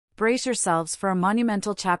Brace yourselves for a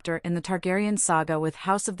monumental chapter in the Targaryen saga with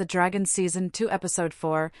House of the Dragon Season 2 Episode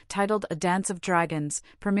 4, titled A Dance of Dragons,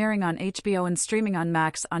 premiering on HBO and streaming on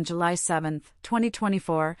Max on July 7,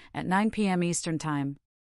 2024, at 9 p.m. Eastern Time.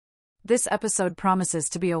 This episode promises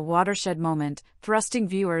to be a watershed moment, thrusting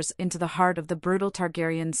viewers into the heart of the brutal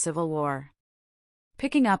Targaryen civil war.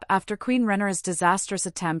 Picking up after Queen Rhaenyra's disastrous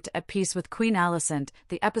attempt at peace with Queen Alicent,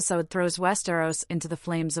 the episode throws Westeros into the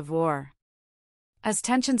flames of war. As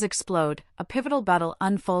tensions explode, a pivotal battle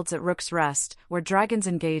unfolds at Rook's Rest, where dragons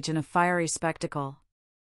engage in a fiery spectacle.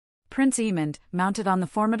 Prince Aemond, mounted on the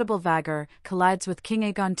formidable Vhagar, collides with King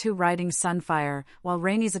Aegon II riding Sunfire, while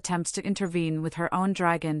Rhaenys attempts to intervene with her own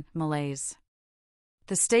dragon, Molaise.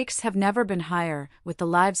 The stakes have never been higher, with the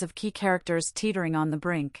lives of key characters teetering on the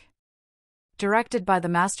brink. Directed by the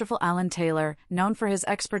masterful Alan Taylor, known for his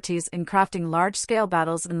expertise in crafting large-scale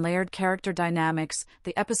battles and layered character dynamics,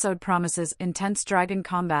 the episode promises intense dragon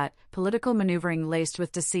combat, political maneuvering laced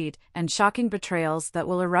with deceit, and shocking betrayals that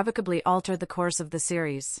will irrevocably alter the course of the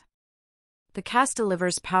series. The cast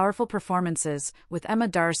delivers powerful performances, with Emma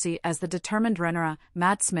Darcy as the determined Rhaenyra,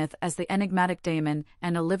 Matt Smith as the enigmatic Daemon,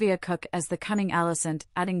 and Olivia Cooke as the cunning Alicent,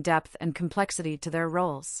 adding depth and complexity to their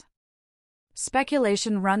roles.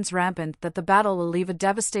 Speculation runs rampant that the battle will leave a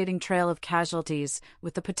devastating trail of casualties,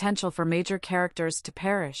 with the potential for major characters to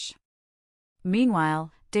perish.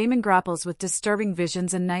 Meanwhile, Daemon grapples with disturbing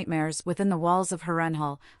visions and nightmares within the walls of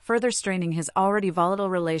Harrenhal, further straining his already volatile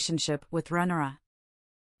relationship with Rhaenyra.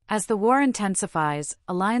 As the war intensifies,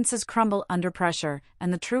 alliances crumble under pressure,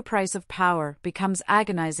 and the true price of power becomes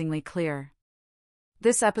agonizingly clear.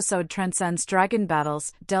 This episode transcends dragon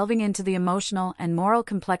battles, delving into the emotional and moral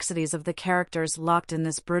complexities of the characters locked in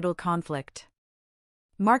this brutal conflict.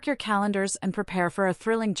 Mark your calendars and prepare for a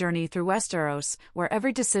thrilling journey through Westeros, where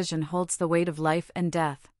every decision holds the weight of life and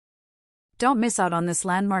death. Don't miss out on this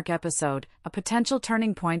landmark episode, a potential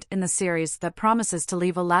turning point in the series that promises to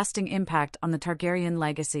leave a lasting impact on the Targaryen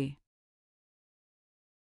legacy.